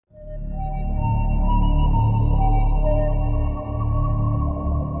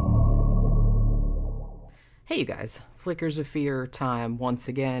Hey, you guys. Flickers of Fear time once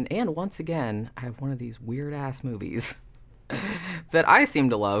again. And once again, I have one of these weird ass movies that I seem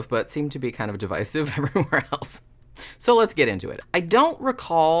to love, but seem to be kind of divisive everywhere else. So let's get into it. I don't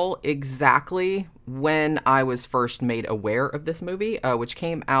recall exactly when I was first made aware of this movie, which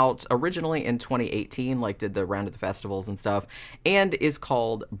came out originally in 2018, like did the round of the festivals and stuff, and is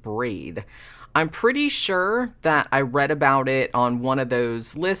called Braid. I'm pretty sure that I read about it on one of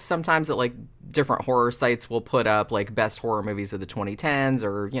those lists sometimes that like different horror sites will put up like best horror movies of the 2010s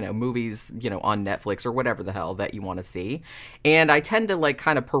or, movies, on Netflix or whatever the hell that you want to see. And I tend to like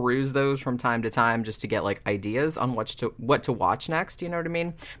kind of peruse those from time to time just to get like ideas on what to watch next, you know what I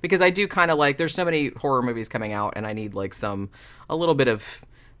mean? Because I do kind of like, there's so many horror movies coming out and I need like a little bit of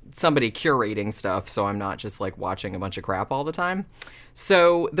somebody curating stuff so I'm not just like watching a bunch of crap all the time.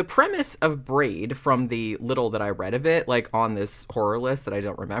 So the premise of Braid, from the little that I read of it, like on this horror list that I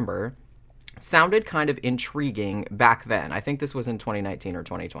don't remember, sounded kind of intriguing back then. I think this was in 2019 or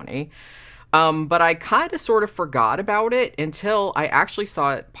 2020. But I kind of sort of forgot about it until I actually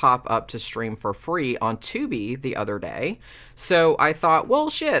saw it pop up to stream for free on Tubi the other day. So I thought, well,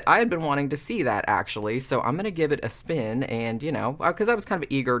 shit, I had been wanting to see that actually. So I'm going to give it a spin and, because I was kind of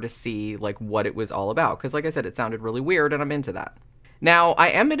eager to see like what it was all about. Because like I said, it sounded really weird and I'm into that. Now, I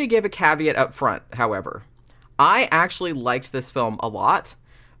am going to give a caveat up front, however. I actually liked this film a lot.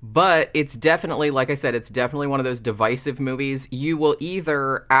 But it's definitely, like I said, it's definitely one of those divisive movies. You will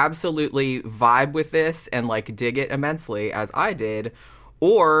either absolutely vibe with this and like dig it immensely, as I did,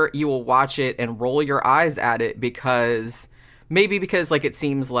 or you will watch it and roll your eyes at it because like it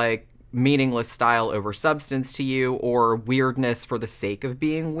seems like meaningless style over substance to you, or weirdness for the sake of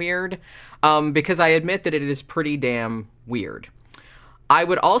being weird. Because I admit that it is pretty damn weird. I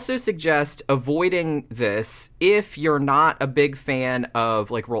would also suggest avoiding this if you're not a big fan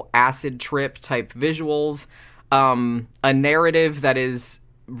of like real acid trip type visuals, a narrative that is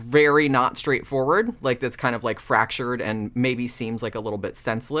very not straightforward, like that's kind of like fractured and maybe seems like a little bit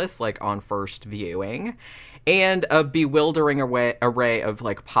senseless, like on first viewing, and a bewildering array of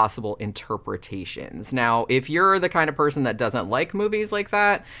like possible interpretations. Now, if you're the kind of person that doesn't like movies like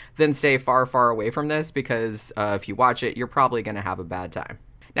that, then stay far, far away from this because if you watch it, you're probably going to have a bad time.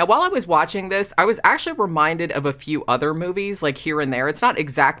 Now, while I was watching this, I was actually reminded of a few other movies, like here and there. It's not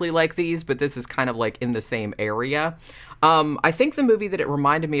exactly like these, but this is kind of like in the same area. I think the movie that it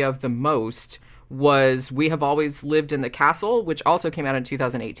reminded me of the most was We Have Always Lived in the Castle, which also came out in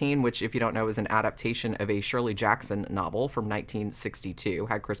 2018, which, if you don't know, is an adaptation of a Shirley Jackson novel from 1962.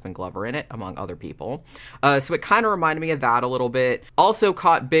 Had Crispin Glover in it, among other people. So it kind of reminded me of that a little bit. Also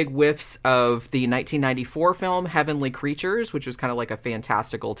caught big whiffs of the 1994 film Heavenly Creatures, which was kind of like a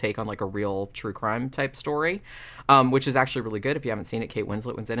fantastical take on like a real true crime type story, which is actually really good. If you haven't seen it, Kate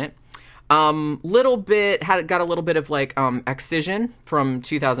Winslet was in it. Got a little bit of like Excision from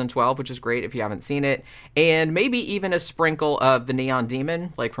 2012, which is great if you haven't seen it, and maybe even a sprinkle of The Neon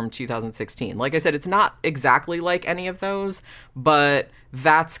Demon, like from 2016. Like I said, it's not exactly like any of those, but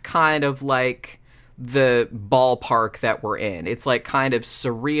that's kind of like the ballpark that we're in. It's like kind of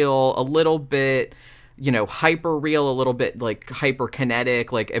surreal, a little bit, hyper real, a little bit like hyper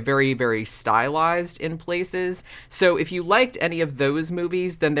kinetic, like a very, very stylized in places. So if you liked any of those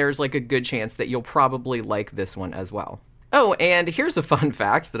movies, then there's like a good chance that you'll probably like this one as well. Oh, and here's a fun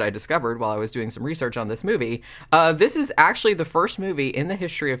fact that I discovered while I was doing some research on this movie. This is actually the first movie in the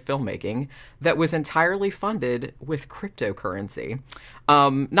history of filmmaking that was entirely funded with cryptocurrency.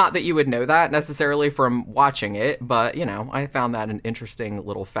 Not that you would know that necessarily from watching it, but, I found that an interesting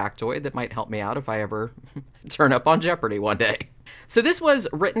little factoid that might help me out if I ever turn up on Jeopardy one day. So this was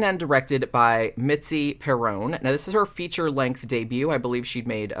written and directed by Mitzi Perrone. Now, this is her feature-length debut. I believe she'd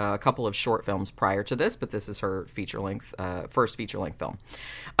made a couple of short films prior to this, but this is her first feature-length film.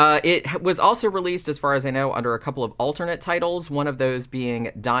 It was also released, as far as I know, under a couple of alternate titles, one of those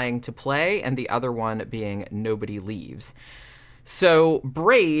being Dying to Play, and the other one being Nobody Leaves. So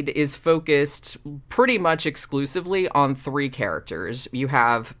Braid is focused pretty much exclusively on three characters. You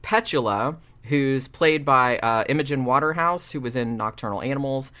have Petula, who's played by Imogen Waterhouse, who was in Nocturnal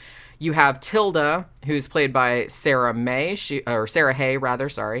Animals. You have Tilda, who's played by Sarah Hay.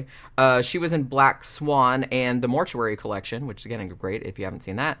 She was in Black Swan and The Mortuary Collection, which is again great if you haven't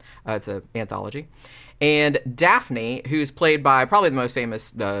seen that. It's an anthology. And Daphne, who's played by probably the most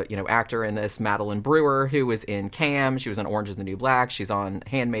famous, actor in this, Madeline Brewer, who was in Cam. She was on Orange is the New Black. She's on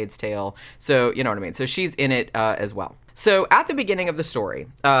Handmaid's Tale. So, you know what I mean? So she's in it as well. So at the beginning of the story,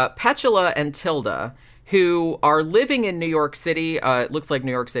 Petula and Tilda, who are living in New York City. It looks like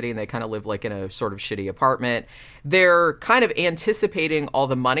New York City, and they kind of live like in a sort of shitty apartment. They're kind of anticipating all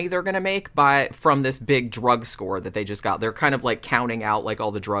the money they're going to make from this big drug score that they just got. They're kind of like counting out like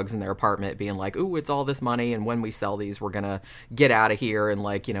all the drugs in their apartment, being like, ooh, it's all this money, and when we sell these, we're going to get out of here and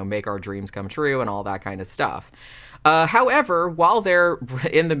like, you know, make our dreams come true and all that kind of stuff. However, while they're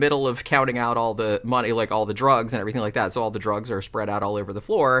in the middle of counting out all the money, like all the drugs and everything like that, so all the drugs are spread out all over the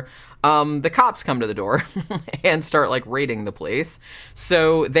floor, the cops come to the door and start like raiding the place.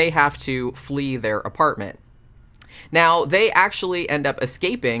 So they have to flee their apartment. Now, they actually end up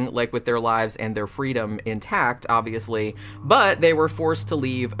escaping, like with their lives and their freedom intact, obviously, but they were forced to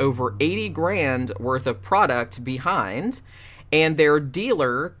leave over 80 grand worth of product behind. And their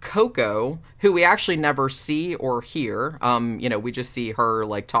dealer, Coco, who we actually never see or hear, you know, we just see her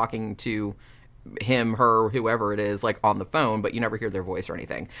like talking to him, her, whoever it is, like on the phone, but you never hear their voice or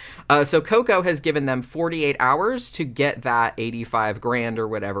anything. So Coco has given them 48 hours to get that 85 grand or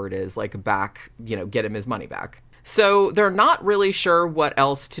whatever it is, like back, you know, get him his money back. So they're not really sure what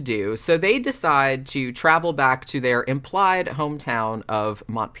else to do. So they decide to travel back to their implied hometown of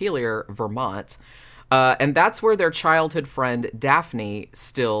Montpelier, Vermont. And that's where their childhood friend Daphne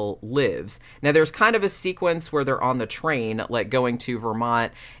still lives. Now, there's kind of a sequence where they're on the train, like going to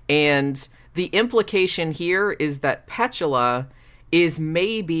Vermont. And the implication here is that Petula is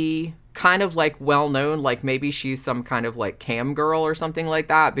maybe kind of like well known, like maybe she's some kind of like cam girl or something like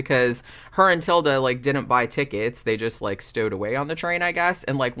that, because her and Tilda like didn't buy tickets. They just like stowed away on the train, I guess.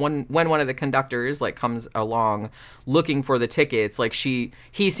 And like when one of the conductors like comes along looking for the tickets, like he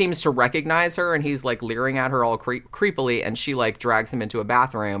seems to recognize her, and he's like leering at her all creepily, and she like drags him into a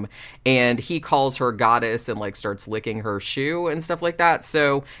bathroom, and he calls her goddess and like starts licking her shoe and stuff like that.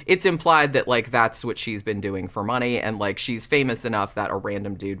 So it's implied that like that's what she's been doing for money, and like she's famous enough that a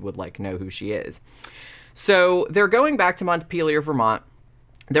random dude would like know who she is. So they're going back to Montpelier, Vermont.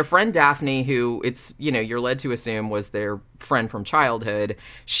 Their friend Daphne, who it's, you know, you're led to assume was their friend from childhood,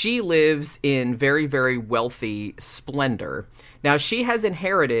 she lives in very, very wealthy splendor. Now, she has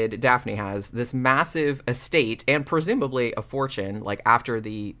inherited, Daphne has, this massive estate and presumably a fortune, like after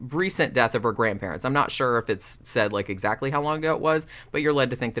the recent death of her grandparents. I'm not sure if it's said like exactly how long ago it was, but you're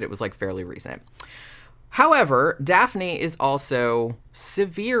led to think that it was like fairly recent. However, Daphne is also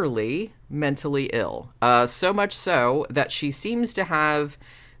severely mentally ill, so much so that she seems to have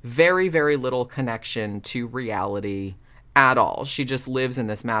very, very little connection to reality at all. She just lives in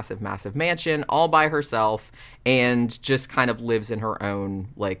this massive, massive mansion all by herself and just kind of lives in her own,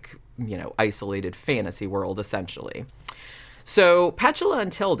 like, you know, isolated fantasy world, essentially. So Petula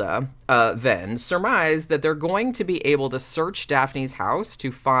and Tilda then surmise that they're going to be able to search Daphne's house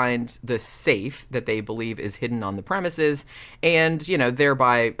to find the safe that they believe is hidden on the premises, and, you know,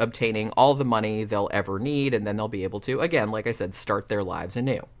 thereby obtaining all the money they'll ever need, and then they'll be able to, again, like I said, start their lives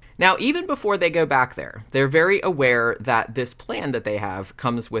anew. Now, even before they go back there, they're very aware that this plan that they have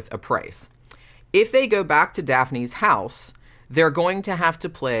comes with a price. If they go back to Daphne's house, they're going to have to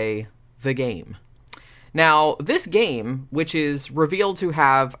play the game. Now, this game, which is revealed to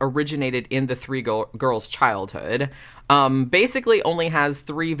have originated in the three girls' childhood, basically only has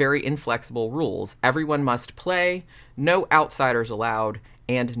three very inflexible rules. Everyone must play, no outsiders allowed,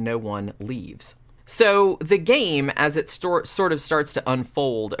 and no one leaves. So the game, as it sort of starts to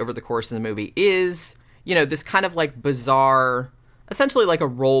unfold over the course of the movie, is, you know, this kind of like bizarre, essentially like a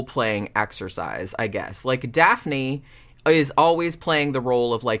role-playing exercise, I guess. Like Daphne is always playing the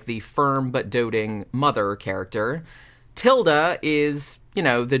role of like the firm but doting mother character. Tilda is, you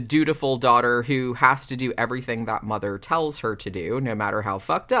know, the dutiful daughter who has to do everything that mother tells her to do, no matter how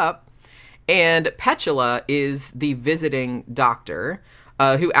fucked up. And Petula is the visiting doctor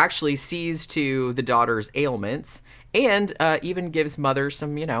who actually sees to the daughter's ailments and even gives mother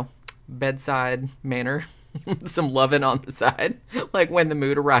some, you know, bedside manner. Some loving on the side, like when the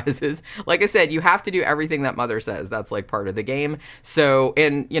mood arises. Like I said, you have to do everything that mother says. That's like part of the game. So,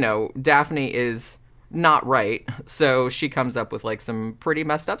 and, you know, Daphne is not right. So she comes up with like some pretty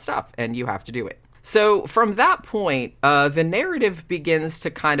messed up stuff, and you have to do it. So from that point, the narrative begins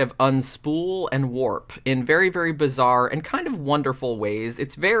to kind of unspool and warp in very, very bizarre and kind of wonderful ways.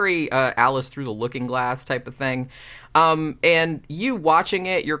 It's very Alice Through the Looking Glass type of thing. And you watching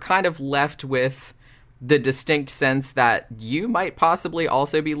it, you're kind of left with the distinct sense that you might possibly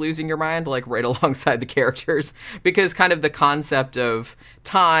also be losing your mind, like right alongside the characters, because kind of the concept of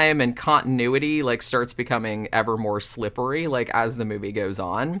time and continuity like starts becoming ever more slippery like as the movie goes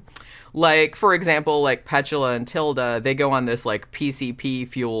on. Like, for example, like Petula and Tilda, they go on this like PCP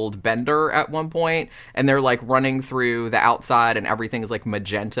fueled bender at one point, and they're like running through the outside and everything is like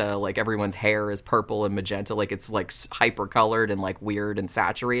magenta, like everyone's hair is purple and magenta, like it's like hyper colored and like weird and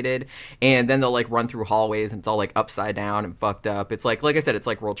saturated. And then they'll like run through hallways and it's all like upside down and fucked up. It's like I said, it's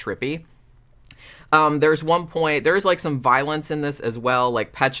like real trippy. There's one point, there's like some violence in this as well.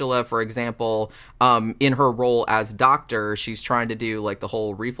 Like Petula, for example, in her role as doctor, she's trying to do like the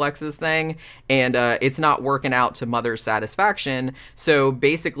whole reflexes thing, and it's not working out to Mother's satisfaction. So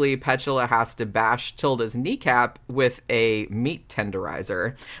basically, Petula has to bash Tilda's kneecap with a meat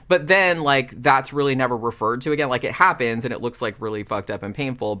tenderizer. But then, like, that's really never referred to again. Like, it happens and it looks like really fucked up and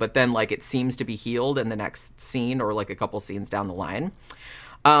painful, but then, like, it seems to be healed in the next scene or like a couple scenes down the line.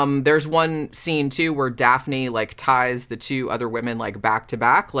 There's one scene too where Daphne like ties the two other women like back to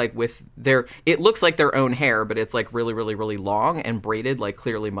back, like with it looks like their own hair, but it's like really, really, really long and braided, like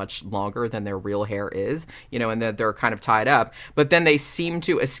clearly much longer than their real hair is, you know, and that they're kind of tied up. But then they seem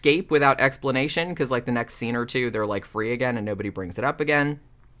to escape without explanation because like the next scene or two, they're like free again and nobody brings it up again.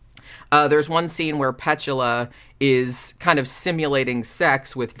 There's one scene where Petula is kind of simulating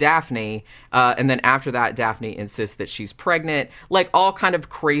sex with Daphne, and then after that, Daphne insists that she's pregnant. Like, all kind of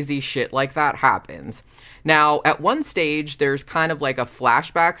crazy shit like that happens. Now, at one stage, there's kind of like a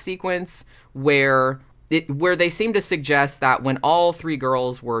flashback sequence where they seem to suggest that when all three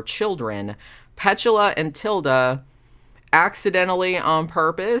girls were children, Petula and Tilda accidentally on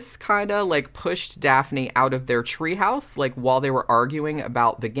purpose kind of like pushed Daphne out of their treehouse like while they were arguing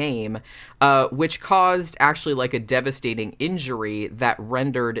about the game, which caused actually like a devastating injury that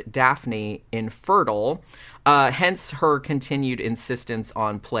rendered Daphne infertile, hence her continued insistence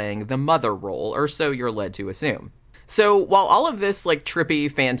on playing the mother role, or so you're led to assume. So while all of this like trippy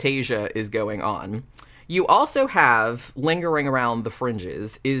fantasia is going on, you also have, lingering around the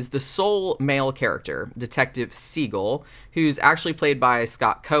fringes, is the sole male character, Detective Siegel, who's actually played by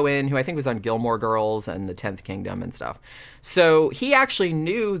Scott Cohen, who I think was on Gilmore Girls and The 10th Kingdom and stuff. So he actually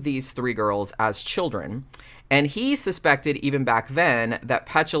knew these three girls as children, and he suspected even back then that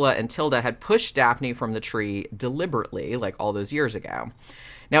Petula and Tilda had pushed Daphne from the tree deliberately, like all those years ago.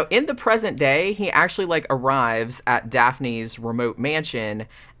 Now, in the present day, he actually like arrives at Daphne's remote mansion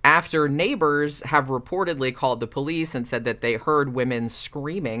after neighbors have reportedly called the police and said that they heard women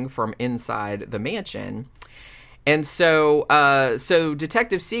screaming from inside the mansion. And so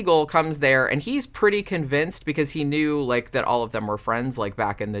Detective Siegel comes there, and he's pretty convinced because he knew like that all of them were friends like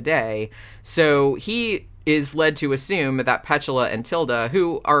back in the day. So he is led to assume that Petula and Tilda,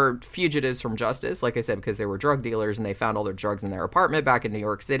 who are fugitives from justice, like I said, because they were drug dealers and they found all their drugs in their apartment back in New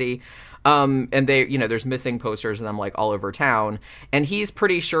York City. And they, you know, there's missing posters of them like all over town. And he's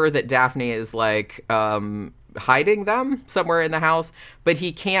pretty sure that Daphne is like, hiding them somewhere in the house, but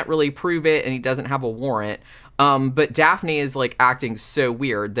he can't really prove it and he doesn't have a warrant. But Daphne is like acting so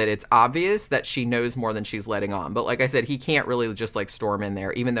weird that it's obvious that she knows more than she's letting on. But like I said, he can't really just like storm in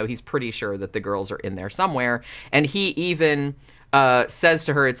there, even though he's pretty sure that the girls are in there somewhere. And he even says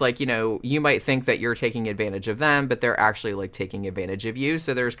to her, it's like, you know, you might think that you're taking advantage of them, but they're actually like taking advantage of you.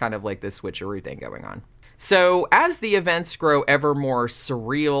 So there's kind of like this switcheroo thing going on. So as the events grow ever more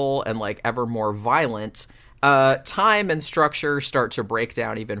surreal and like ever more violent, time and structure start to break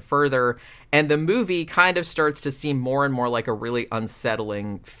down even further, and the movie kind of starts to seem more and more like a really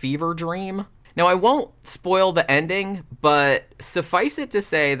unsettling fever dream. Now, I won't spoil the ending, but suffice it to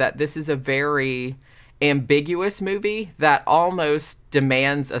say that this is a very ambiguous movie that almost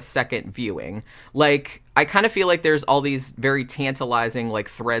demands a second viewing. Like, I kind of feel like there's all these very tantalizing like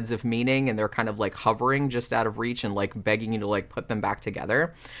threads of meaning, and they're kind of like hovering just out of reach and like begging you to like put them back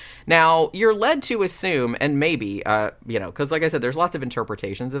together. Now, you're led to assume, and maybe, you know, because like I said, there's lots of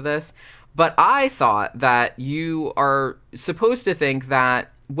interpretations of this, but I thought that you are supposed to think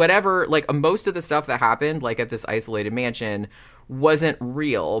that whatever, like most of the stuff that happened, like at this isolated mansion, wasn't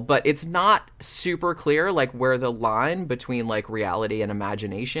real, but it's not super clear like where the line between like reality and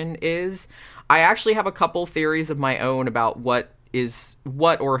imagination is. I actually have a couple theories of my own about what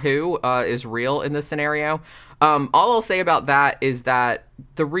or who is real in this scenario. All I'll say about that is that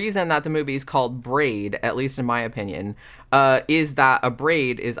the reason that the movie is called Braid, at least in my opinion, is that a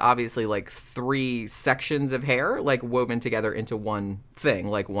braid is obviously like three sections of hair like woven together into one thing,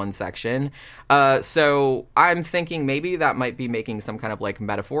 like one section. So I'm thinking maybe that might be making some kind of like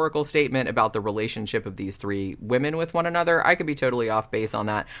metaphorical statement about the relationship of these three women with one another. I could be totally off base on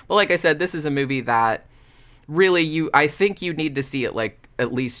that. But like I said, this is a movie that really, I think you need to see it like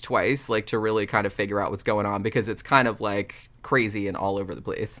at least twice, like to really kind of figure out what's going on, because it's kind of like crazy and all over the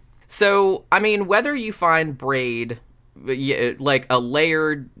place. So, I mean, whether you find Braid like a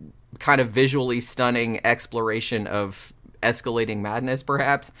layered, kind of visually stunning exploration of escalating madness,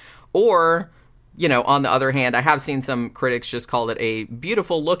 perhaps, or, you know, on the other hand, I have seen some critics just call it a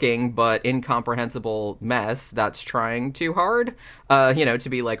beautiful looking but incomprehensible mess that's trying too hard, you know, to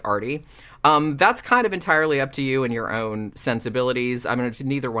be like arty. That's kind of entirely up to you and your own sensibilities. I mean,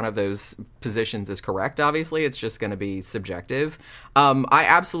 neither one of those positions is correct, obviously. It's just going to be subjective. I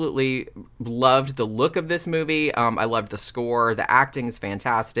absolutely loved the look of this movie. I loved the score. The acting is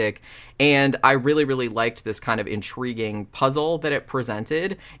fantastic. And I really, really liked this kind of intriguing puzzle that it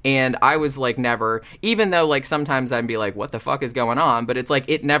presented. And I was like never, even though like sometimes I'd be like, what the fuck is going on? But it's like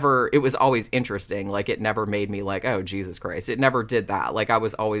it was always interesting. Like it never made me like, oh, Jesus Christ. It never did that. Like I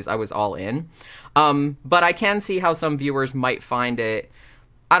was all in. But I can see how some viewers might find it,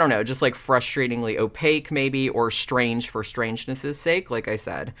 I don't know, just like frustratingly opaque maybe, or strange for strangeness' sake, like I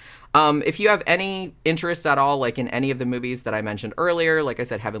said. If you have any interest at all, like in any of the movies that I mentioned earlier, like I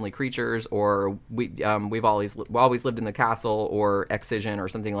said, Heavenly Creatures, or We've Always Lived in the Castle, or Excision, or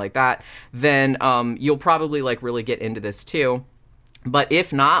something like that, then you'll probably like really get into this too. But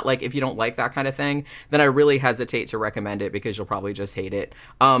if not, like if you don't like that kind of thing, then I really hesitate to recommend it, because you'll probably just hate it.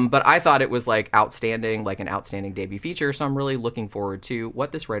 But I thought it was like outstanding, like an outstanding debut feature. So I'm really looking forward to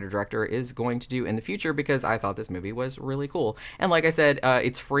what this writer-director is going to do in the future, because I thought this movie was really cool. And like I said,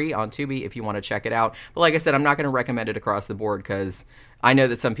 it's free on Tubi if you want to check it out. But like I said, I'm not going to recommend it across the board, because I know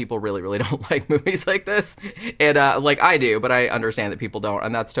that some people really, really don't like movies like this, and like I do, but I understand that people don't,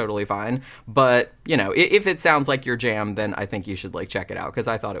 and that's totally fine. But, you know, if it sounds like your jam, then I think you should like check it out, because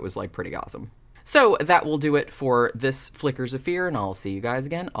I thought it was like pretty awesome. So that will do it for this Flickers of Fear, and I'll see you guys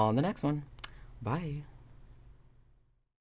again on the next one. Bye.